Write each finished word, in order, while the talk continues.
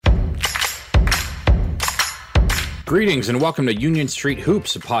Greetings and welcome to Union Street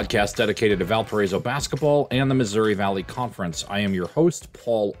Hoops, a podcast dedicated to Valparaiso basketball and the Missouri Valley Conference. I am your host,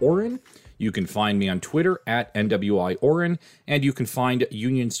 Paul Oren. You can find me on Twitter at NWI Oren, and you can find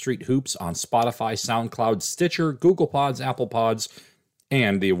Union Street Hoops on Spotify, SoundCloud, Stitcher, Google Pods, Apple Pods,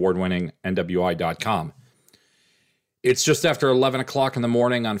 and the award-winning NWI.com. It's just after 11 o'clock in the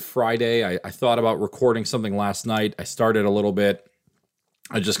morning on Friday. I thought about recording something last night. I started a little bit.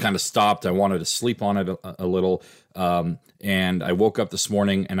 I just kind of stopped. I wanted to sleep on it a little. And I woke up this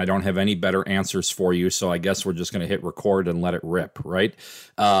morning and I don't have any better answers for you. So I guess we're just going to hit record and let it rip, right?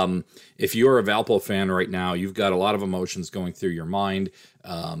 If you're a Valpo fan right now, you've got a lot of emotions going through your mind.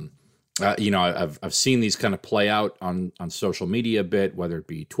 I've seen these kind of play out on social media a bit, whether it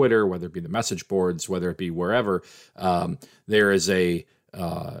be Twitter, whether it be the message boards, whether it be wherever. There is a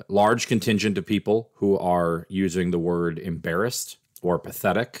large contingent of people who are using the word embarrassed or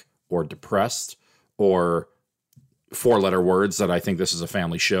pathetic or depressed or four-letter words that I think this is a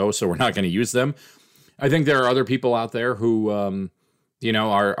family show, so we're not going to use them. I think there are other people out there who, are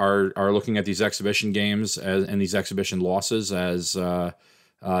looking at these exhibition games and these exhibition losses as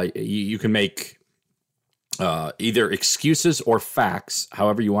you can make either excuses or facts,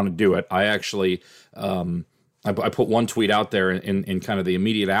 however you want to do it. I actually, I put one tweet out there in kind of the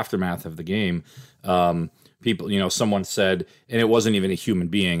immediate aftermath of the game. People, someone said, and it wasn't even a human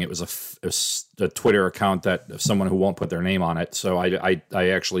being. It was a Twitter account of someone who won't put their name on it. So I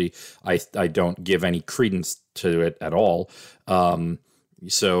don't give any credence to it at all. It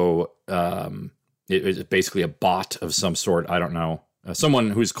was basically a bot of some sort. I don't know.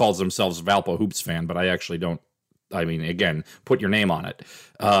 Someone who calls themselves Valpo Hoops fan, but I actually don't. I mean, again, put your name on it.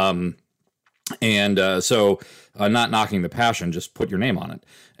 So not knocking the passion, just put your name on it.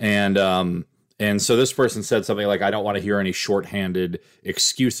 And so this person said something like, I don't want to hear any shorthanded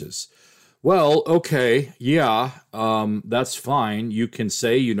excuses. Well, okay, yeah, that's fine. You can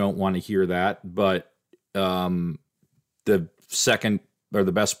say you don't want to hear that, but the second or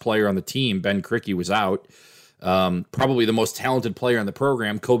the best player on the team, Ben Krikke, was out. Probably the most talented player in the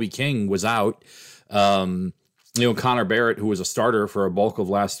program, Kobe King, was out. Connor Barrett, who was a starter for a bulk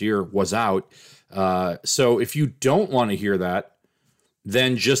of last year, was out. So if you don't want to hear that,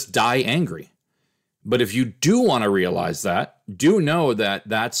 then just die angry. But if you do want to realize that, do know that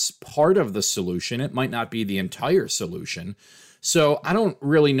that's part of the solution. It might not be the entire solution. So I don't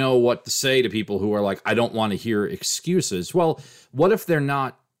really know what to say to people who are like, I don't want to hear excuses. Well, what if they're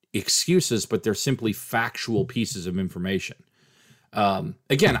not excuses, but they're simply factual pieces of information?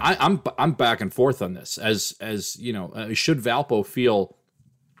 Again, I'm back and forth on this. As should Valpo feel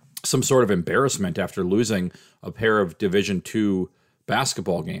some sort of embarrassment after losing a pair of Division II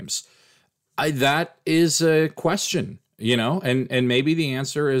basketball games? That is a question, and maybe the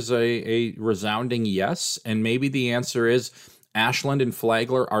answer is a resounding yes, and maybe the answer is Ashland and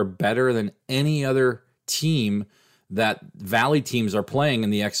Flagler are better than any other team that Valley teams are playing in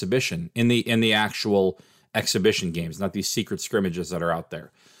the exhibition, in the actual exhibition games, not these secret scrimmages that are out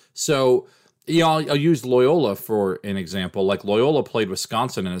there. So, I'll use Loyola for an example. Like Loyola played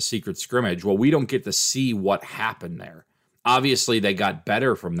Wisconsin in a secret scrimmage. Well, we don't get to see what happened there. Obviously, they got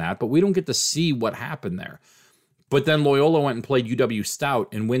better from that, but we don't get to see what happened there. But then Loyola went and played UW Stout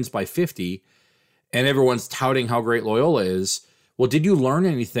and wins by 50, and everyone's touting how great Loyola is. Well, did you learn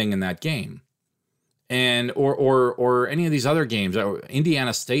anything in that game? And or any of these other games?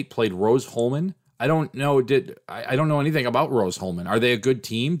 Indiana State played Rose-Hulman. I don't know. I don't know anything about Rose-Hulman. Are they a good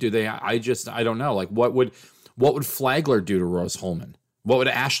team? Do they? I don't know. Like what would Flagler do to Rose-Hulman? What would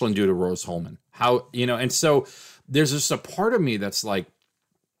Ashland do to Rose-Hulman? How And so there's just a part of me that's like,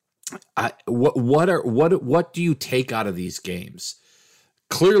 what do you take out of these games?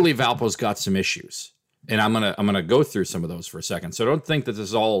 Clearly, Valpo's got some issues, and I'm gonna go through some of those for a second. So don't think that this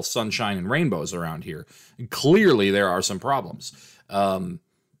is all sunshine and rainbows around here. Clearly, there are some problems.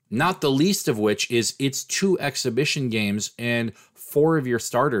 Not the least of which is it's 2 exhibition games, and 4 of your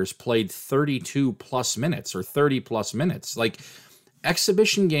starters played 32 plus minutes or 30 plus minutes. Like,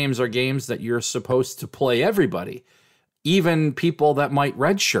 exhibition games are games that you're supposed to play everybody, even people that might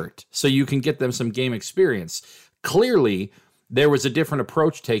redshirt, so you can get them some game experience. Clearly, there was a different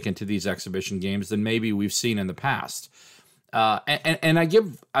approach taken to these exhibition games than maybe we've seen in the past. And I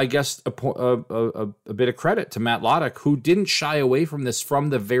give, I guess, a bit of credit to Matt Loddick, who didn't shy away from this from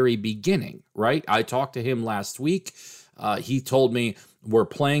the very beginning, right? I talked to him last week. He told me, we're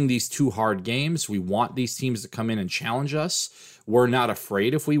playing these 2 hard games. We want these teams to come in and challenge us. We're not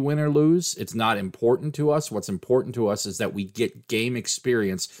afraid if we win or lose. It's not important to us. What's important to us is that we get game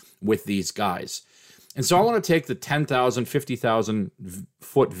experience with these guys. And so I want to take the 10,000, 50,000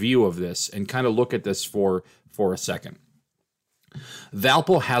 foot view of this and kind of look at this for a second.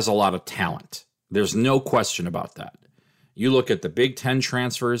 Valpo has a lot of talent. There's no question about that. You look at the Big Ten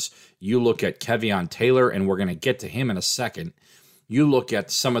transfers, you look at Kevion Taylor, and we're going to get to him in a second. You look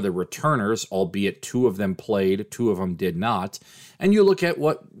at some of the returners, albeit 2 of them played, 2 of them did not. And you look at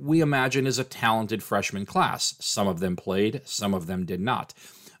what we imagine is a talented freshman class. Some of them played, some of them did not.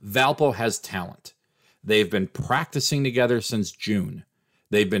 Valpo has talent. They've been practicing together since June.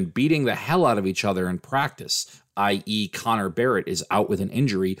 They've been beating the hell out of each other in practice, i.e. Connor Barrett is out with an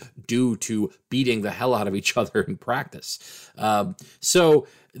injury due to beating the hell out of each other in practice. So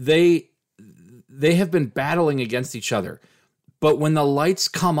they have been battling against each other. But when the lights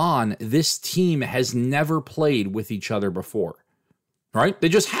come on, this team has never played with each other before, right? They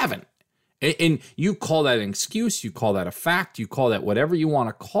just haven't. And you call that an excuse, you call that a fact, you call that whatever you want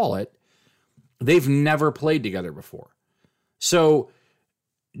to call it. They've never played together before. So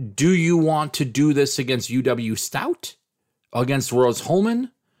do you want to do this against UW Stout, against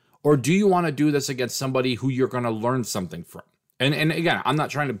Rose-Hulman, or do you want to do this against somebody who you're going to learn something from? And again, I'm not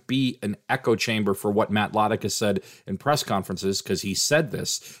trying to be an echo chamber for what Matt Lottich has said in press conferences, because he said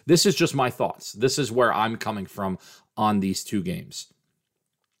this. This is just my thoughts. This is where I'm coming from on these 2 games.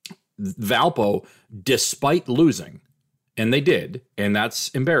 Valpo, despite losing, and they did, and that's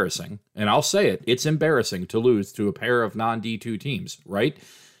embarrassing, and I'll say it, it's embarrassing to lose to a pair of non-D2 teams, right?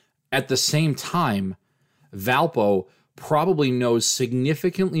 At the same time, Valpo probably knows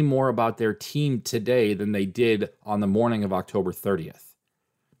significantly more about their team today than they did on the morning of October 30th.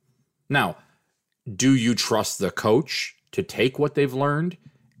 Now, do you trust the coach to take what they've learned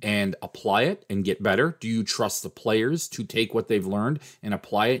and apply it and get better? Do you trust the players to take what they've learned and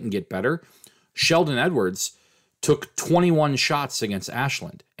apply it and get better? Sheldon Edwards took 21 shots against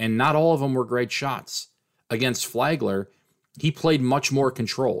Ashland, and not all of them were great shots. Against Flagler, he played much more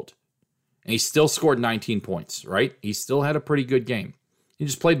controlled, and he still scored 19 points, right? He still had a pretty good game. He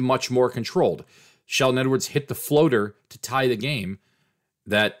just played much more controlled. Sheldon Edwards hit the floater to tie the game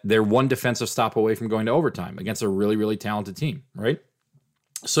that they're one defensive stop away from going to overtime against a really, really talented team, right?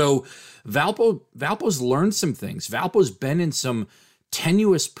 So Valpo's learned some things. Valpo's been in some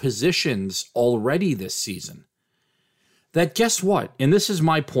tenuous positions already this season. That, guess what? And this is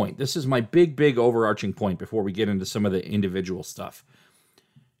my point. This is my big, big overarching point before we get into some of the individual stuff.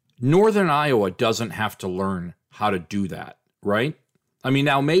 Northern Iowa doesn't have to learn how to do that, right? I mean,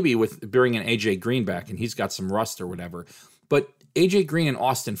 now maybe with bringing AJ Green back and he's got some rust or whatever, but AJ Green and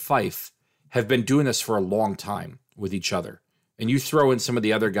Austin Fife have been doing this for a long time with each other. And you throw in some of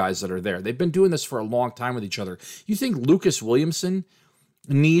the other guys that are there. They've been doing this for a long time with each other. You think Lucas Williamson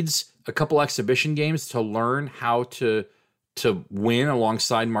needs a couple exhibition games to learn how to win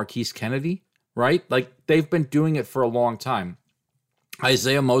alongside Marquise Kennedy, right? Like, they've been doing it for a long time.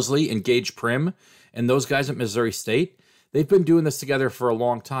 Isaiah Mosley and Gage Prim and those guys at Missouri State, they've been doing this together for a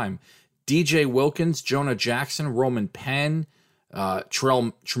long time. DJ Wilkins, Jonah Jackson, Roman Penn,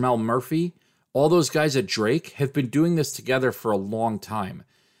 Tremel Murphy, all those guys at Drake have been doing this together for a long time.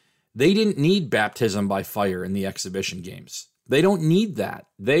 They didn't need baptism by fire in the exhibition games. They don't need that.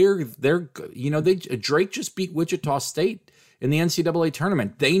 Drake just beat Wichita State in the NCAA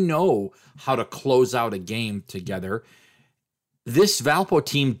tournament. They know how to close out a game together. This Valpo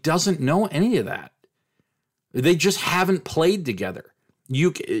team doesn't know any of that. They just haven't played together.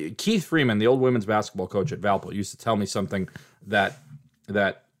 Keith Freeman, the old women's basketball coach at Valpo, used to tell me something that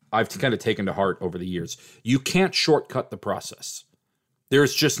I've kind of taken to heart over the years. You can't shortcut the process.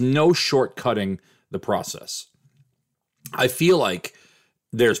 There's just no shortcutting the process. I feel like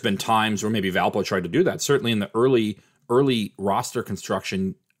there's been times where maybe Valpo tried to do that. Certainly in the early roster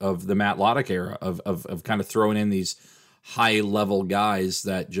construction of the Matt Lottich era of kind of throwing in these high level guys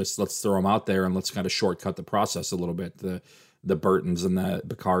that just let's throw them out there and let's kind of shortcut the process a little bit. The Burtons and the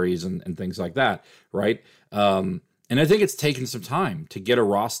Bakaris and things like that, right? And I think it's taken some time to get a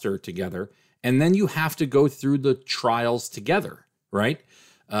roster together, and then you have to go through the trials together, right?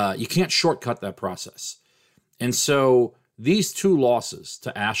 You can't shortcut that process. And so these 2 losses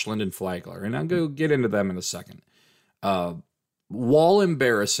to Ashland and Flagler, and I'm going to get into them in a second, while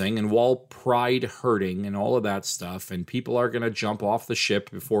embarrassing and while pride hurting and all of that stuff, and people are going to jump off the ship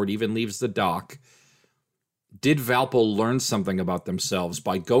before it even leaves the dock, did Valpo learn something about themselves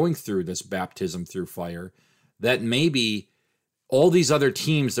by going through this baptism through fire that maybe all these other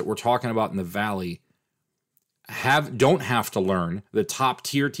teams that we're talking about in the Valley don't have to learn, the top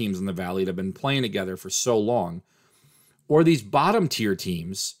tier teams in the Valley that have been playing together for so long, or these bottom tier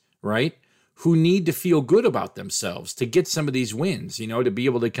teams, right, who need to feel good about themselves to get some of these wins, to be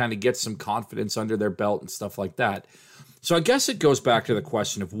able to kind of get some confidence under their belt and stuff like that. So I guess it goes back to the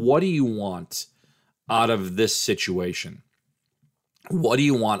question of, what do you want out of this situation? What do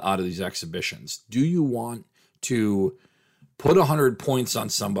you want out of these exhibitions? Do you want to put 100 points on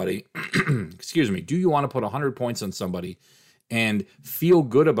somebody? Excuse me. Do you want to put 100 points on somebody and feel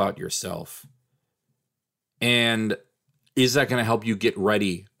good about yourself? And is that going to help you get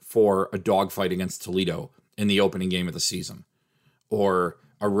ready for a dogfight against Toledo in the opening game of the season, or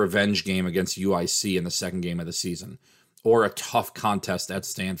a revenge game against UIC in the second game of the season, or a tough contest at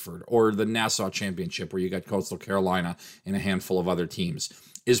Stanford, or the Nassau Championship where you got Coastal Carolina and a handful of other teams?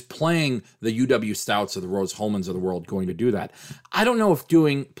 Is playing the UW Stouts or the Rose Holmans of the world going to do that? I don't know if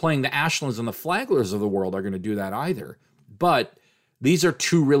playing the Ashlands and the Flaglers of the world are going to do that either, but these are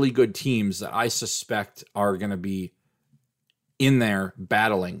two really good teams that I suspect are going to be in there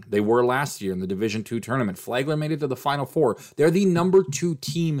battling. They were last year in the Division II tournament. Flagler made it to the Final Four. They're the number 2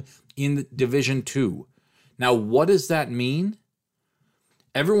 team in Division II. Now, what does that mean?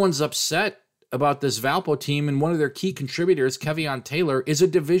 Everyone's upset about this Valpo team, and one of their key contributors, Kevion Taylor, is a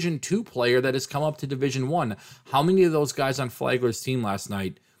Division II player that has come up to Division I. How many of those guys on Flagler's team last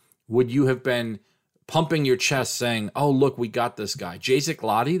night would you have been pumping your chest saying, oh, look, we got this guy? Jazik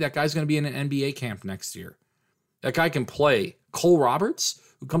Lottie, that guy's going to be in an NBA camp next year. That guy can play. Cole Roberts,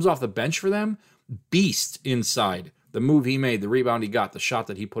 who comes off the bench for them, beast inside. The move he made, the rebound he got, the shot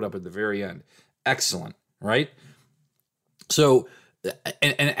that he put up at the very end. Excellent, right? So,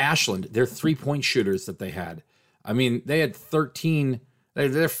 and Ashland, their 3-point shooters that they had. I mean, they had 13.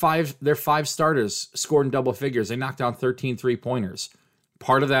 Their five starters scored in double figures. They knocked down 13 3-pointers.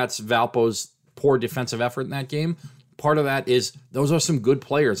 Part of that's Valpo's poor defensive effort in that game. Part of that is those are some good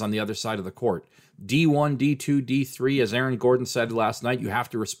players on the other side of the court. D1, D2, D3, as Aaron Gordon said last night, you have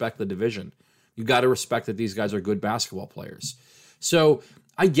to respect the division. You got to respect that these guys are good basketball players. So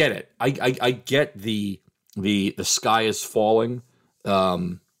I get it. I get the sky is falling.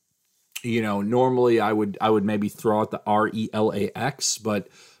 Normally I would maybe throw out the RELAX, but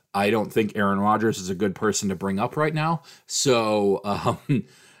I don't think Aaron Rodgers is a good person to bring up right now. So,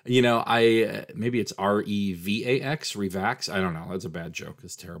 maybe it's REVAX, Revax. I don't know. That's a bad joke.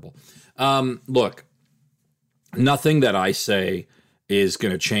 It's terrible. Look, nothing that I say is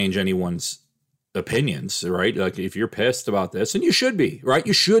going to change anyone's opinions, right? Like, if you're pissed about this, and you should be, right?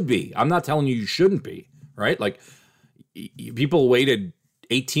 You should be. I'm not telling you shouldn't be, right? Like, people waited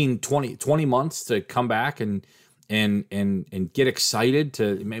 18, 20 months to come back and get excited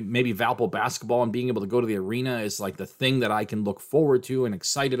to maybe Valpo basketball, and being able to go to the arena is like the thing that I can look forward to and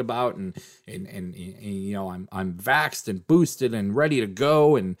excited about. And I'm vaxxed and boosted and ready to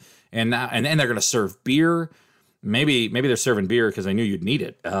go. And then they're going to serve beer. Maybe they're serving beer because I knew you'd need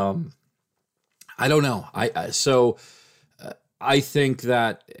it. I don't know. I think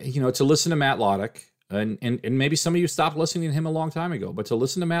that, to listen to Matt Loddick, and maybe some of you stopped listening to him a long time ago, but to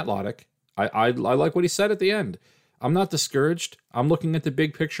listen to Matt Loddick, I like what he said at the end. I'm not discouraged. I'm looking at the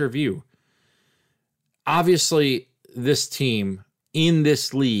big picture view. Obviously, this team in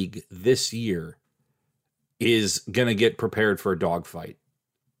this league this year is going to get prepared for a dogfight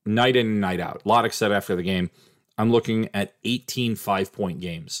night in and night out. Loddick said after the game, I'm looking at 18 5-point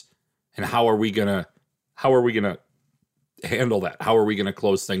games. And how are we going to handle that? How are we going to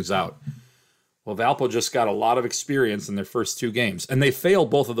close things out? Well, Valpo just got a lot of experience in their first 2 games, and they failed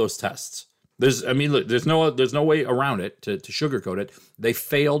both of those tests. There's no way around it to sugarcoat it. They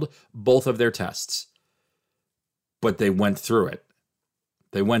failed both of their tests, but they went through it.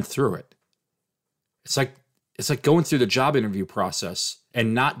 It's like going through the job interview process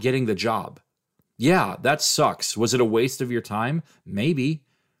and not getting the job. Yeah, that sucks. Was it a waste of your time? Maybe.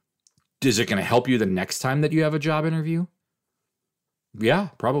 Is it going to help you the next time that you have a job interview? Yeah,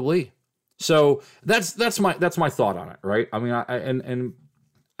 probably. So that's my thought on it, right? I mean,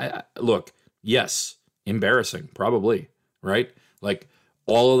 I look, yes, embarrassing, probably, right? Like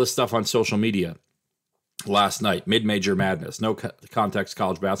all of the stuff on social media last night, mid-major madness, no context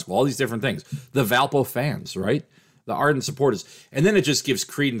college basketball, all these different things. The Valpo fans, right? The ardent supporters, and then it just gives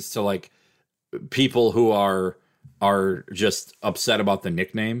credence to like people who are just upset about the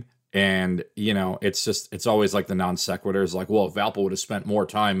nickname. And, it's always like the non sequiturs, like, well, if Valpo would have spent more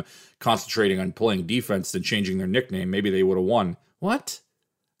time concentrating on playing defense than changing their nickname, maybe they would have won. What?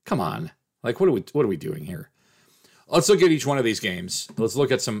 Come on. Like, what are we doing here? Let's look at each one of these games. Let's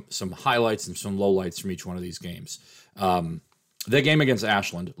look at some highlights and some lowlights from each one of these games. The game against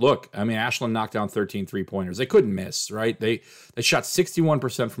Ashland. Look, I mean, Ashland knocked down 13 3-pointers. They couldn't miss, right? They shot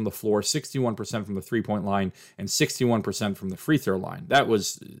 61% from the floor, 61% from the 3-point line, and 61% from the free throw line. That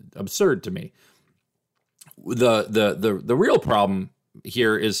was absurd to me. The real problem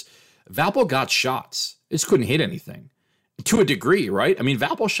here is Valpo got shots. It just couldn't hit anything. To a degree, right? I mean,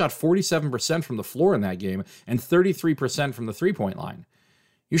 Valpo shot 47% from the floor in that game and 33% from the 3-point line.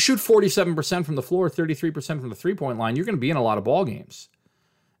 You shoot 47% from the floor, 33% from the 3-point line, you're going to be in a lot of ball games.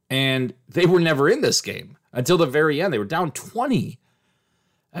 And they were never in this game until the very end. They were down 20.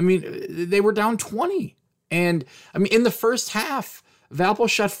 I mean, they were down 20. And I mean, in the first half, Valpo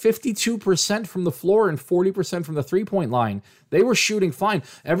shot 52% from the floor and 40% from the 3-point line. They were shooting fine.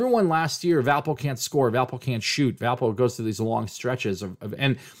 Everyone last year, Valpo can't score, Valpo can't shoot. Valpo goes through these long stretches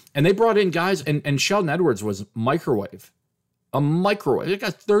and they brought in guys, and Sheldon Edwards was microwave. A microwave. They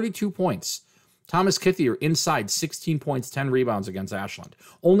got 32 points. Thomas Kithier inside 16 points, 10 rebounds against Ashland.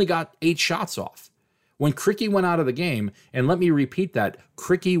 Only got 8 shots off. When Krikke went out of the game, and let me repeat that,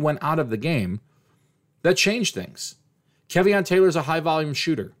 Krikke went out of the game, that changed things. Kevion Taylor's a high-volume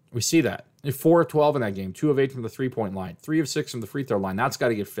shooter. We see that. 4 of 12 in that game, 2 of 8 from the 3-point line, 3 of 6 from the free throw line. That's got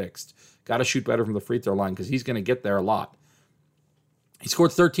to get fixed. Got to shoot better from the free throw line because he's going to get there a lot. He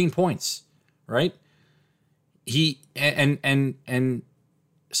scored 13 points, right? So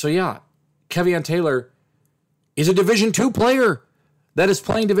yeah, Kevion Taylor is a Division II player that is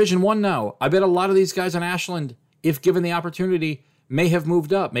playing Division I now. I bet a lot of these guys on Ashland, if given the opportunity, may have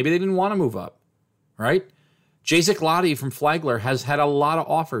moved up. Maybe they didn't want to move up, right? Jazik Lottie from Flagler has had a lot of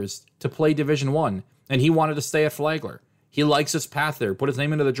offers to play Division I, and he wanted to stay at Flagler. He likes his path there. Put his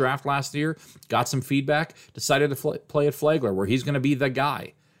name into the draft last year, got some feedback, decided to play at Flagler, where he's going to be the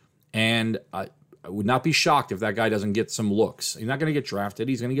guy. And I would not be shocked if that guy doesn't get some looks. He's not going to get drafted.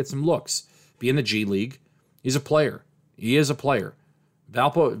 He's going to get some looks. Be in the G League. He's a player. He is a player.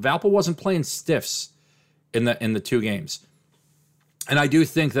 Valpo wasn't playing stiffs in the 2 games. And I do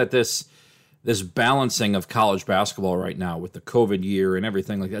think that this balancing of college basketball right now with the COVID year and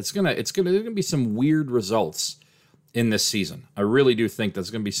everything like that, there's gonna be some weird results in this season. I really do think there's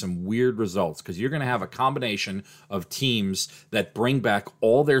going to be some weird results because you're going to have a combination of teams that bring back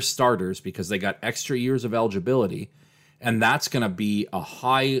all their starters because they got extra years of eligibility, and that's going to be a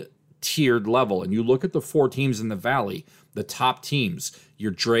high-tiered level. And you look at the 4 teams in the Valley, the top teams,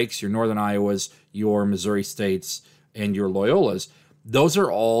 your Drakes, your Northern Iowas, your Missouri States, and your Loyolas, those are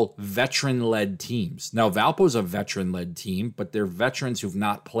all veteran-led teams. Now, Valpo's a veteran-led team, but they're veterans who've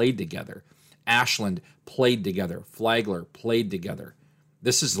not played together. Ashland played together. Flagler played together.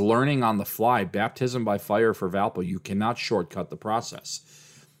 This is learning on the fly, baptism by fire for Valpo. You cannot shortcut the process.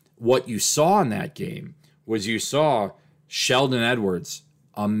 What you saw in that game was you saw Sheldon Edwards,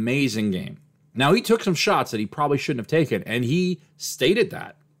 amazing game. Now, he took some shots that he probably shouldn't have taken, and he stated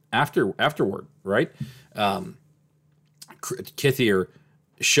that afterward, right? Kithier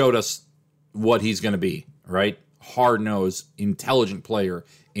showed us what he's going to be, right? Hard-nosed, intelligent player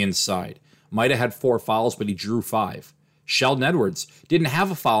inside. Might have had 4 fouls, but he drew 5. Sheldon Edwards didn't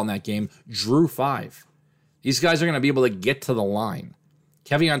have a foul in that game, drew 5. These guys are going to be able to get to the line.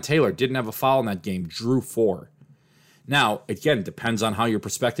 Kevion Taylor didn't have a foul in that game, drew 4. Now, again, it depends on how your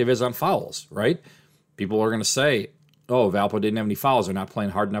perspective is on fouls, right? People are going to say, oh, Valpo didn't have any fouls. They're not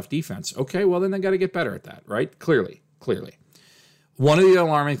playing hard enough defense. Okay, well, then they got to get better at that, right? Clearly. One of the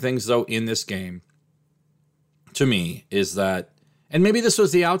alarming things, though, in this game, to me, is that, and maybe this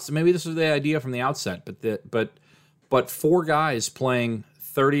was the idea from the outset, but 4 guys playing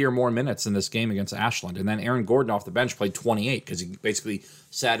 30 or more minutes in this game against Ashland, and then Aaron Gordon off the bench played 28 because he basically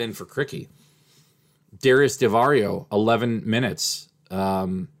sat in for Krikke. Darius DeVario, 11 minutes.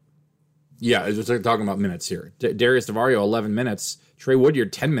 Talking about minutes here. Darius DeVario, 11 minutes. Trey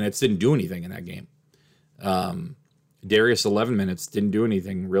Woodyard, 10 minutes, didn't do anything in that game. Darius, 11 minutes, didn't do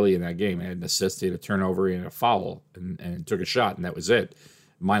anything really in that game. He had an assist, he had a turnover, and a foul, and took a shot, and that was it.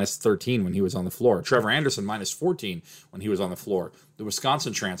 Minus 13 when he was on the floor. Trevor Anderson, minus 14 when he was on the floor. The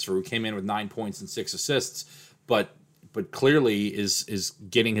Wisconsin transfer who came in with 9 points and 6 assists, but clearly is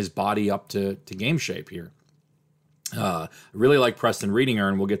getting his body up to game shape here. I really like Preston Reedinger,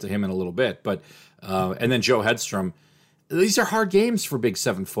 and we'll get to him in a little bit. But and then Joe Hedstrom. These are hard games for big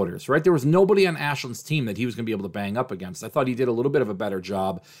 7-footers, right? There was nobody on Ashland's team that he was going to be able to bang up against. I thought he did a little bit of a better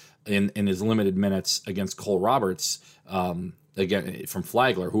job in his limited minutes against Cole Roberts, again from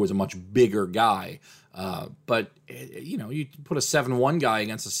Flagler, who was a much bigger guy. But you put a 7'1" guy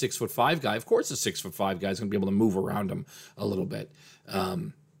against a 6'5" guy. Of course, a 6'5" guy is going to be able to move around him a little bit.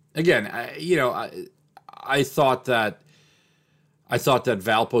 I thought that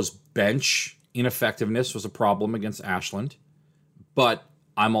Valpo's bench ineffectiveness was a problem against Ashland. But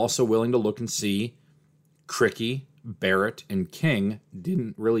I'm also willing to look and see Krikke, Barrett, and King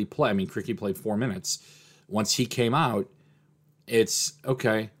didn't really play. I mean, Krikke played 4 minutes. Once he came out, it's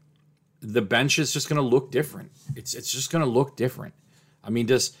okay. The bench is just going to look different. It's just going to look different. I mean,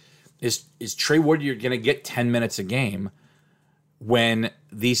 is Trey Woodyard going to get 10 minutes a game when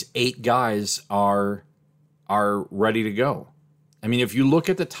these 8 guys are ready to go? I mean, if you look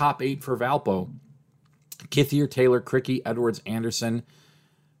at the top 8 for Valpo, Kithier, Taylor, Krikke, Edwards, Anderson,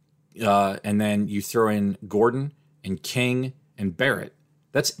 and then you throw in Gordon and King and Barrett.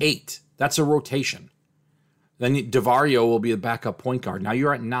 That's 8. That's a rotation. Then DeVario will be the backup point guard. Now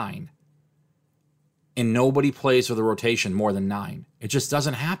you're at 9. And nobody plays with a rotation more than 9. It just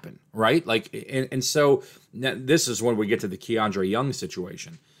doesn't happen, right? Like, and so this is when we get to the Keandre Young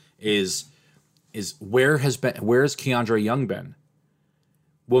situation. Is where has Keandre Young been?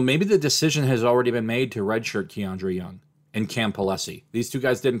 Well, maybe the decision has already been made to redshirt Keandre Young and Cam Palesi. These 2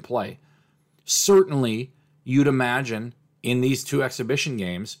 guys didn't play. Certainly, you'd imagine in these 2 exhibition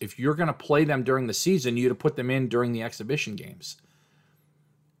games, if you're going to play them during the season, you'd have put them in during the exhibition games.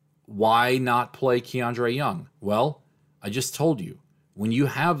 Why not play Keandre Young? Well, I just told you, when you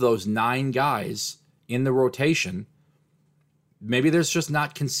have those 9 guys in the rotation, maybe there's just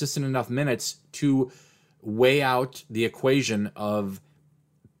not consistent enough minutes to weigh out the equation of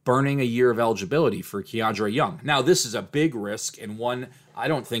burning a year of eligibility for Keandre Young. Now, this is a big risk and one I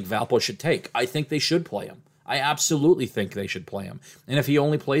don't think Valpo should take. I think they should play him. I absolutely think they should play him. And if he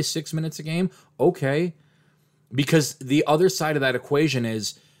only plays 6 minutes a game, okay. Because the other side of that equation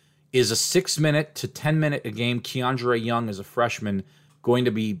is a 6-minute to 10-minute a game Keandre Young as a freshman going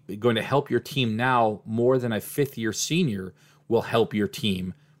to help your team now more than a 5th-year senior will help your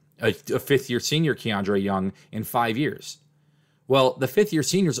team, a 5th-year senior Keandre Young in 5 years? Well, the 5th-year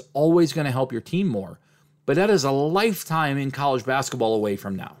senior is always going to help your team more, but that is a lifetime in college basketball away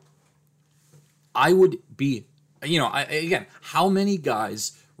from now. I would be, again, how many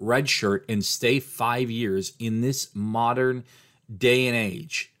guys redshirt and stay 5 years in this modern day and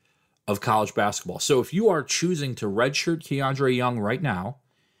age of college basketball? So if you are choosing to redshirt Keandre Young right now,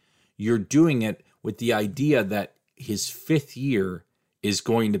 you're doing it with the idea that his 5th year is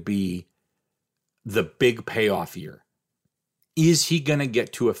going to be the big payoff year. Is he going to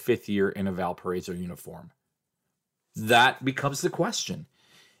get to a 5th year in a Valparaiso uniform? That becomes the question.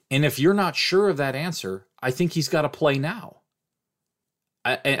 And if you're not sure of that answer, I think he's got to play now.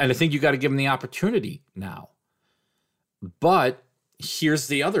 And I think you got to give him the opportunity now. But here's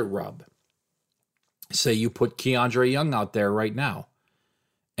the other rub. Say you put Keandre Young out there right now,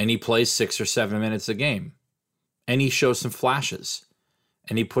 and he plays 6 or 7 minutes a game, and he shows some flashes,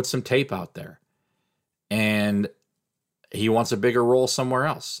 and he puts some tape out there, and he wants a bigger role somewhere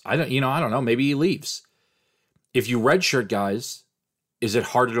else. I don't know. Maybe he leaves. If you redshirt guys, is it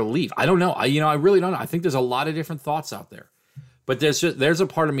harder to leave? I don't know. I really don't know. I think there's a lot of different thoughts out there, but there's a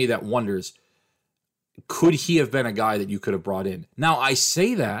part of me that wonders, could he have been a guy that you could have brought in? Now I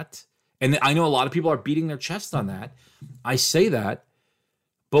say that, and I know a lot of people are beating their chest on that. I say that,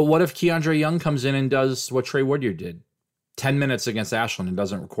 but what if Keandre Young comes in and does what Trey Woodyard did? 10 minutes against Ashland and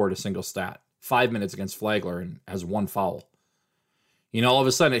doesn't record a single stat. 5 minutes against Flagler and has 1 foul. All of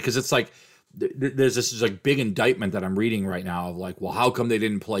a sudden, because it's like, there's this like big indictment that I'm reading right now of like, well, how come they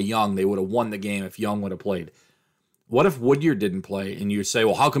didn't play Young? They would have won the game if Young would have played. What if Woodyard didn't play? And you say,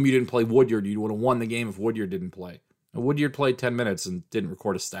 well, how come you didn't play Woodyard? You would have won the game if Woodyard didn't play. And Woodyard played 10 minutes and didn't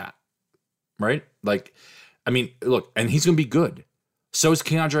record a stat. Right? Like, I mean, look, and he's going to be good. So is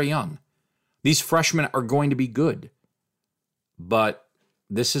Keandre Young. These freshmen are going to be good. But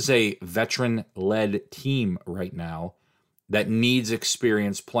this is a veteran-led team right now that needs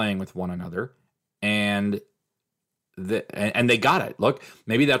experience playing with one another, and they got it. Look,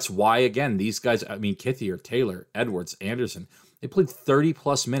 maybe that's why, again, these guys, I mean, Kithier, Taylor, Edwards, Anderson, they played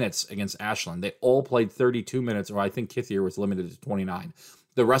 30-plus minutes against Ashland. They all played 32 minutes, or I think Kithier was limited to 29.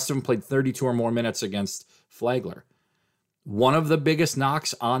 The rest of them played 32 or more minutes against Flagler. One of the biggest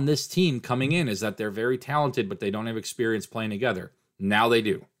knocks on this team coming in is that they're very talented, but they don't have experience playing together. Now they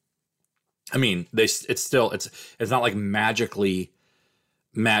do. I mean, it's not like magically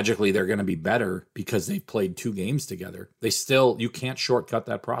they're going to be better because they've played 2 games together. You can't shortcut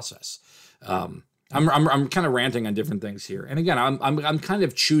that process. I'm kind of ranting on different things here, and again, I'm kind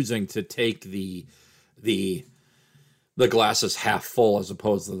of choosing to take the glass is half full as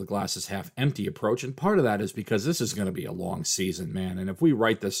opposed to the glass is half empty approach, and part of that is because this is going to be a long season, man. And if we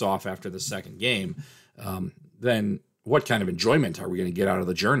write this off after the second game, then what kind of enjoyment are we going to get out of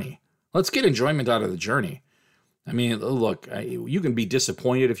the journey? Let's get enjoyment out of the journey. I mean, look, you can be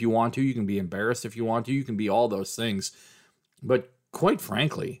disappointed if you want to. You can be embarrassed if you want to. You can be all those things. But quite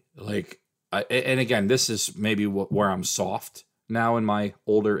frankly, like, and again, this is maybe where I'm soft now in my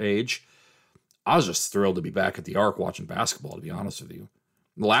older age. I was just thrilled to be back at the Arc watching basketball, to be honest with you.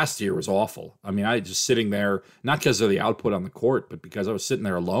 Last year was awful. I mean, I just sitting there, not because of the output on the court, but because I was sitting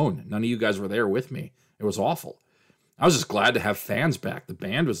there alone. None of you guys were there with me. It was awful. I was just glad to have fans back. The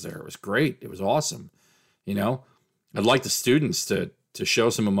band was there. It was great. It was awesome. You know, I'd like the students to show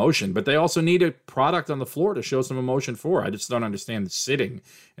some emotion, but they also need a product on the floor to show some emotion for. I just don't understand the sitting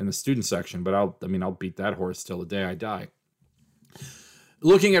in the student section, but I'll beat that horse till the day I die.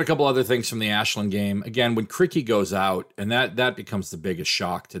 Looking at a couple other things from the Ashland game, again, when Krikke goes out, and that becomes the biggest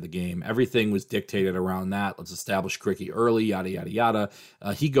shock to the game. Everything was dictated around that. Let's establish Krikke early, yada, yada, yada.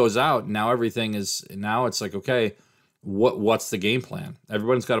 He goes out, and now it's like, okay, what's the game plan?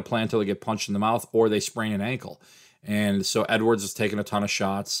 Everyone's got a plan until they get punched in the mouth or they sprain an ankle. And so Edwards has taken a ton of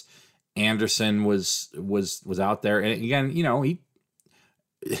shots. Anderson was out there. And again, you know,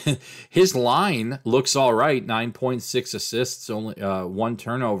 his line looks all right. 9.6 assists, only 1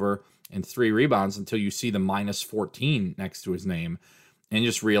 turnover and 3 rebounds until you see the -14 next to his name and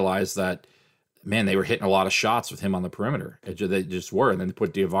just realize that, man, they were hitting a lot of shots with him on the perimeter. They just were. And then they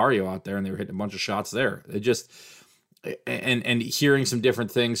put Diavario out there and they were hitting a bunch of shots there. It just, and hearing some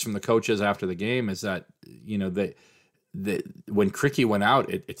different things from the coaches after the game is that, you know, when Krikke went out,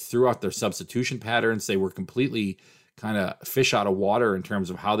 it threw out their substitution patterns. They were completely kind of fish out of water in terms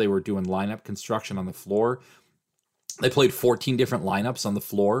of how they were doing lineup construction on the floor. They played 14 different lineups on the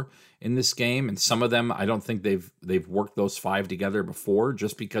floor in this game, and some of them I don't think they've worked those 5 together before,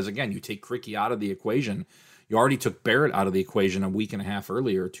 just because, again, you take Krikke out of the equation. You already took Barrett out of the equation a week and a half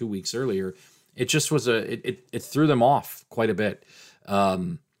earlier, 2 weeks earlier. It just was it threw them off quite a bit.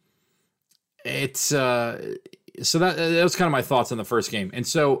 So that was kind of my thoughts on the first game. And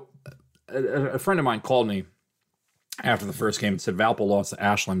so a friend of mine called me after the first game and said, Valpo lost to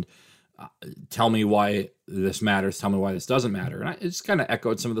Ashland. Tell me why this matters. Tell me why this doesn't matter. And I just kind of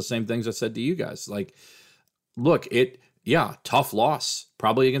echoed some of the same things I said to you guys. Like, look, tough loss,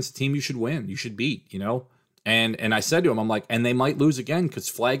 probably against a team you should win, you should beat, you know? And I said to him, I'm like, and they might lose again because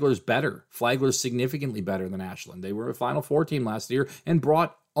Flagler's better. Flagler's significantly better than Ashland. They were a Final Four team last year and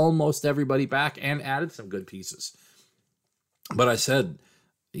brought almost everybody back and added some good pieces. But I said,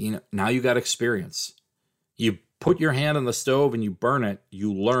 you know, now you got experience. You put your hand on the stove and you burn it,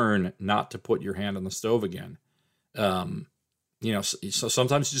 you learn not to put your hand on the stove again. You know, so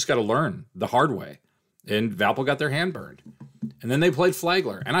sometimes you just got to learn the hard way. And Valpo got their hand burned. And then they played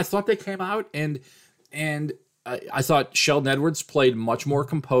Flagler. And I thought they came out and I thought Sheldon Edwards played much more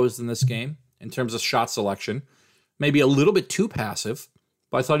composed in this game in terms of shot selection. Maybe a little bit too passive,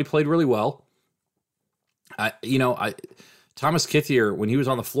 but I thought he played really well. Thomas Kithier, when he was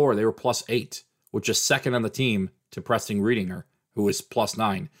on the floor, they were +8. Which is second on the team to Preston Reedinger, who is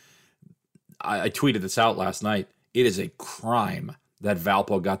 +9. I tweeted this out last night. It is a crime that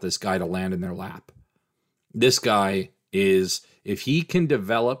Valpo got this guy to land in their lap. This guy is, if he can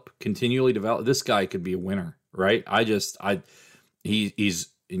continually develop, this guy could be a winner, right? He's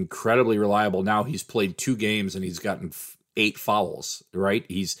incredibly reliable. Now he's played 2 games and he's gotten 8 fouls, right?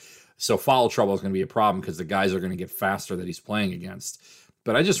 So foul trouble is going to be a problem because the guys are going to get faster that he's playing against.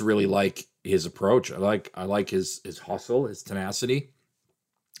 But I just really like his approach. I like his hustle, his tenacity.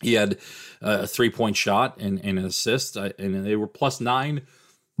 He had a 3-point shot and an assist, and they were +9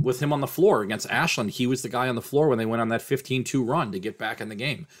 with him on the floor against Ashland. He was the guy on the floor when they went on that 15-2 run to get back in the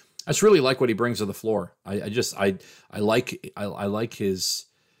game. I just really like what he brings to the floor. I like his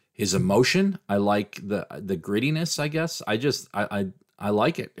emotion. I like the grittiness, I guess. I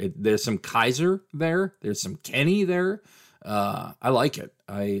like it. There's some Kaiser there. There's some Kenny there. I like it.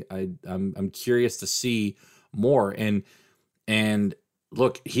 I'm curious to see more. And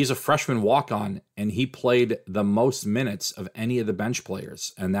look, he's a freshman walk-on, and he played the most minutes of any of the bench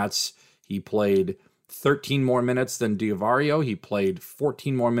players. And he played 13 more minutes than Diavario. He played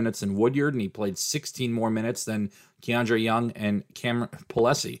 14 more minutes than Woodyard, and he played 16 more minutes than Keandre Young and Cameron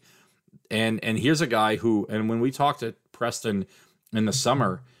Palesi. And here's a guy who, and when we talked to Preston in the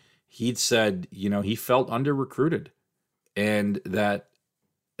summer, he'd said, you know, he felt under-recruited. And that,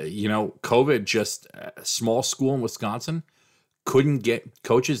 you know, COVID, just a small school in Wisconsin,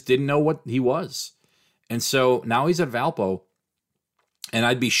 coaches didn't know what he was. And so now he's at Valpo, and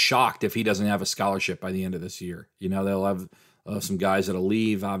I'd be shocked if he doesn't have a scholarship by the end of this year. You know, they'll have some guys that'll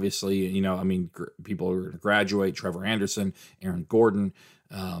leave, obviously. You know, I mean, people are going to graduate, Trevor Anderson, Aaron Gordon,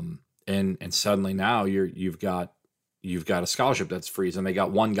 and suddenly now you've got a scholarship that's free, and they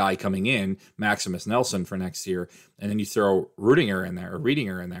got one guy coming in, Maximus Nelson, for next year, and then you throw Reedinger in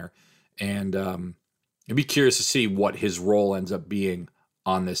there, and I'd be curious to see what his role ends up being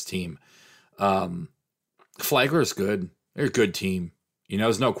on this team. Flagler is good. They're a good team.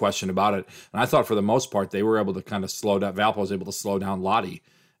 There's no question about it. And I thought for the most part, they were able to kind of slow down. Valpo was able to slow down Lottie.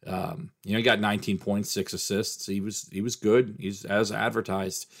 He got 19 points, 6 assists. He was good. He's as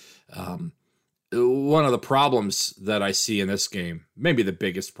advertised. One of the problems that I see in this game, maybe the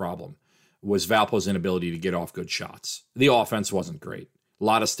biggest problem, was Valpo's inability to get off good shots. The offense wasn't great. A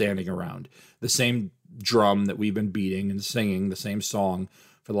lot of standing around. The same drum that we've been beating and singing, the same song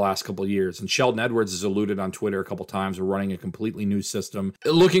for the last couple of years. And Sheldon Edwards has alluded on Twitter a couple times. We're running a completely new system.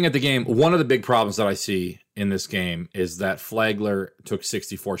 Looking at the game, one of the big problems that I see in this game is that Flagler took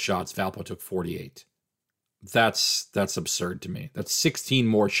 64 shots. Valpo took 48. That's absurd to me. That's 16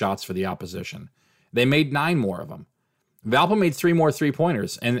 more shots for the opposition. They made 9 more of them. Valpo made 3 more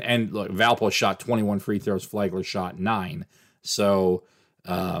three-pointers. And look, Valpo shot 21 free throws. Flagler shot 9. So,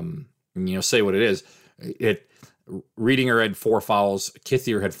 say what it is. Reedinger had 4 fouls.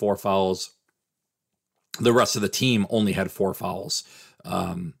 Kithier had 4 fouls. The rest of the team only had 4 fouls.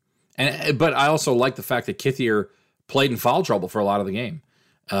 But I also like the fact that Kithier played in foul trouble for a lot of the game.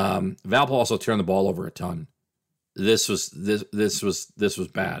 Valpo also turned the ball over a ton. This was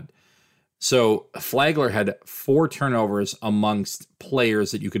bad. So Flagler had 4 turnovers amongst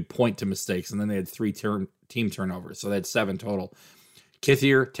players that you could point to mistakes, and then they had 3 team turnovers. So they had 7 total.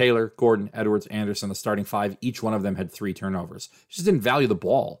 Kithier, Taylor, Gordon, Edwards, Anderson, the starting 5, each one of them had 3 turnovers. Just didn't value the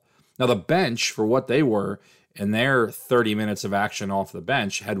ball. Now the bench, for what they were, in their 30 minutes of action off the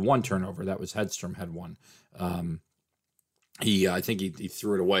bench, had 1 turnover. That was Hedstrom had 1. I think he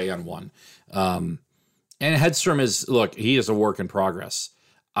threw it away on 1. And Hedstrom he is a work in progress.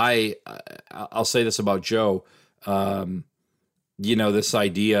 I'll say this about Joe. This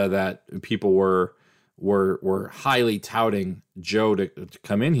idea that people were highly touting Joe to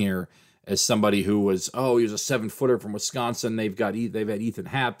come in here as somebody who was, he was a 7-footer from Wisconsin. They've had Ethan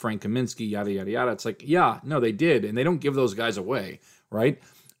Happ, Frank Kaminsky, yada, yada, yada. It's like, yeah, no, they did. And they don't give those guys away, right?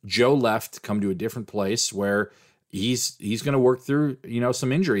 Joe left to come to a different place where he's going to work through,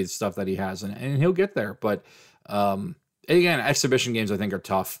 some injury stuff that he has, and he'll get there. But, again, exhibition games I think are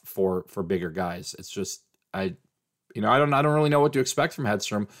tough for bigger guys. It's just, I don't really know what to expect from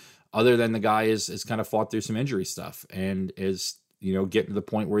Hedstrom, other than the guy is kind of fought through some injury stuff and is, getting to the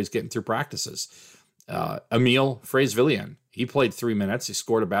point where he's getting through practices. Emile Fraze-Villian, he played 3 minutes. He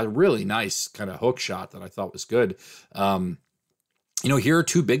scored a really nice kind of hook shot that I thought was good. Here are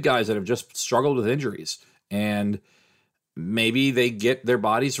 2 big guys that have just struggled with injuries, and maybe they get their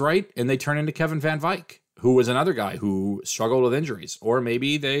bodies right and they turn into Kevin Van Vyk, who was another guy who struggled with injuries. Or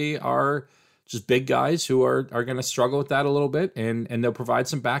maybe they are just big guys who are going to struggle with that a little bit, and they'll provide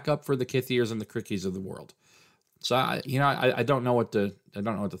some backup for the Kithiers and the Crickeys of the world. So I don't know what to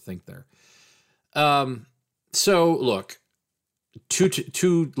think there. So look,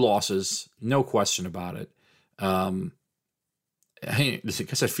 two losses, no question about it. I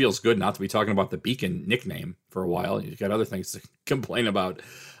guess it feels good not to be talking about the Beacon nickname for a while. You've got other things to complain about.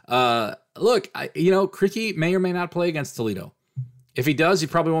 Look, Cricky may or may not play against Toledo. If he does, he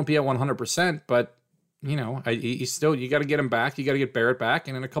probably won't be at 100%, but he's still, you got to get him back. You got to get Barrett back.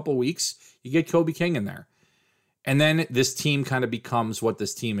 And in a couple of weeks, you get Kobe King in there. And then this team kind of becomes what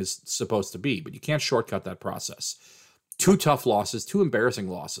this team is supposed to be, but you can't shortcut that process. 2 tough losses, 2 embarrassing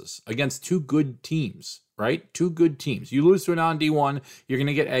losses against 2 good teams, right? 2 good teams. You lose to a non-D1, you're going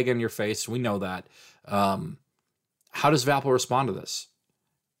to get egg on your face. We know that. How does Valpo respond to this?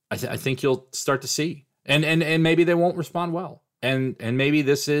 I think you'll start to see. And maybe they won't respond well. And maybe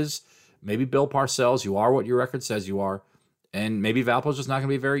maybe Bill Parcells, you are what your record says you are. And maybe Valpo's just not going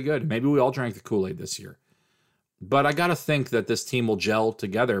to be very good. Maybe we all drank the Kool-Aid this year. But I got to think that this team will gel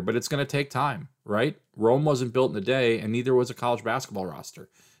together, but it's going to take time, right? Rome wasn't built in a day, and neither was a college basketball roster.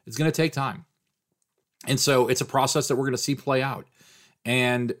 It's going to take time. And so it's a process that we're going to see play out.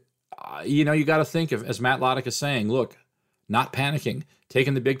 And, you got to think of, as Matt Loddick is saying, look, not panicking,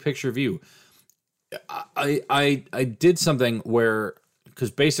 taking the big picture view. I did something where, because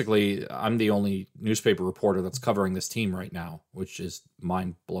basically I'm the only newspaper reporter that's covering this team right now, which is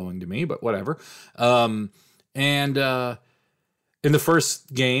mind-blowing to me, but whatever. And in the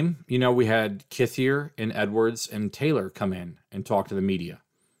first game, we had Kithier and Edwards and Taylor come in and talk to the media.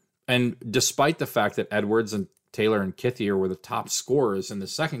 And despite the fact that Edwards and Taylor and Kithier were the top scorers in the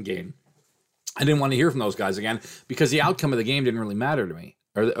second game, I didn't want to hear from those guys again because the outcome of the game didn't really matter to me.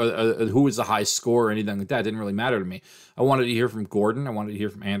 Or who was the high scorer or anything like that. It didn't really matter to me. I wanted to hear from Gordon. I wanted to hear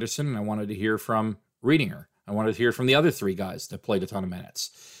from Anderson. And I wanted to hear from Reedinger. I wanted to hear from the other 3 guys that played a ton of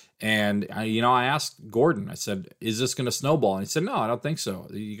minutes. And, I asked Gordon, I said, is this going to snowball? And he said, no, I don't think so.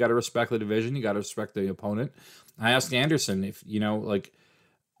 You got to respect the division. You got to respect the opponent. I asked Anderson if,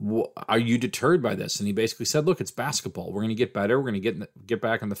 are you deterred by this? And he basically said, look, it's basketball. We're going to get better. We're going to get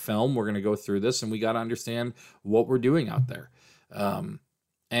back in the film. We're going to go through this, and we got to understand what we're doing out there.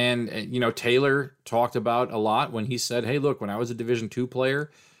 Taylor talked about a lot when he said, hey, look, when I was a Division II player,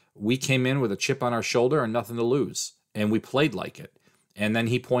 we came in with a chip on our shoulder and nothing to lose, and we played like it. And then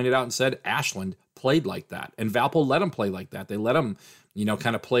he pointed out and said Ashland played like that, and Valpo let him play like that. They let him,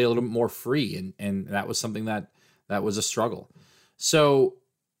 kind of play a little bit more free, and that was something that was a struggle. So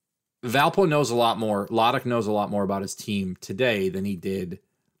Valpo knows a lot more. Loddick knows a lot more about his team today than he did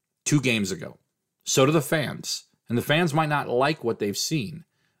 2 games ago. So do the fans, and the fans might not like what they've seen,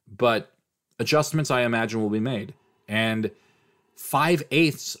 but adjustments, I imagine, will be made. And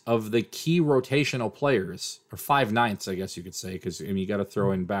 5/8 of the key rotational players, or 5/9, I guess you could say, because you got to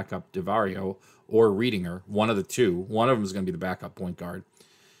throw in backup DeVario or Riedinger, one of the 2. One of them is going to be the backup point guard.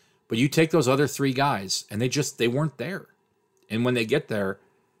 But you take those other 3 guys, and they weren't there. And when they get there,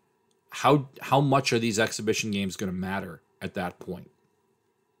 how much are these exhibition games going to matter at that point?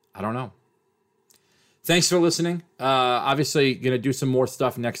 I don't know. Thanks for listening. Obviously, going to do some more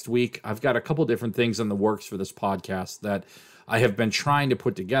stuff next week. I've got a couple different things in the works for this podcast that I have been trying to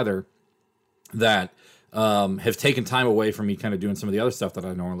put together that have taken time away from me kind of doing some of the other stuff that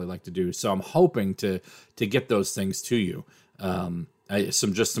I normally like to do. So I'm hoping to get those things to you.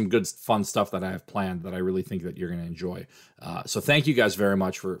 Some good fun stuff that I have planned that I really think that you're going to enjoy. So thank you guys very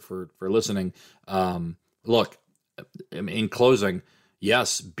much for listening. Look, in closing,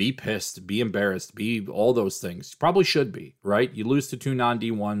 yes, be pissed, be embarrassed, be all those things. You probably should be, right? You lose to 2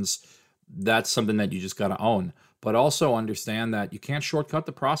 non-D1s. That's something that you just got to own. But also understand that you can't shortcut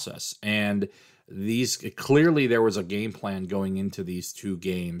the process. And clearly there was a game plan going into these 2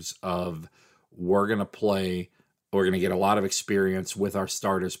 games of we're going to get a lot of experience with our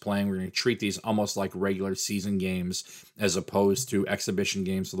starters playing. We're going to treat these almost like regular season games as opposed to exhibition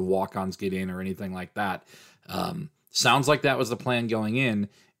games so the walk-ons get in or anything like that. Sounds like that was the plan going in.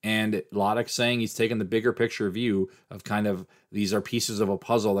 And Loddick's saying he's taken the bigger picture view of kind of these are pieces of a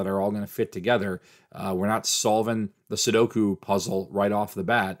puzzle that are all going to fit together. We're not solving the Sudoku puzzle right off the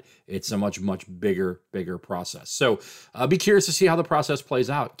bat. It's a much, much bigger process. So be curious to see how the process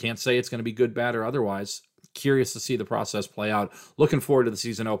plays out. Can't say it's going to be good, bad, or otherwise. Curious to see the process play out. Looking forward to the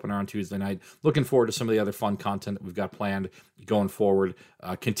season opener on Tuesday night. Looking forward to some of the other fun content that we've got planned going forward.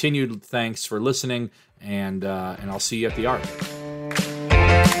 Continued thanks for listening, and I'll see you at the Art.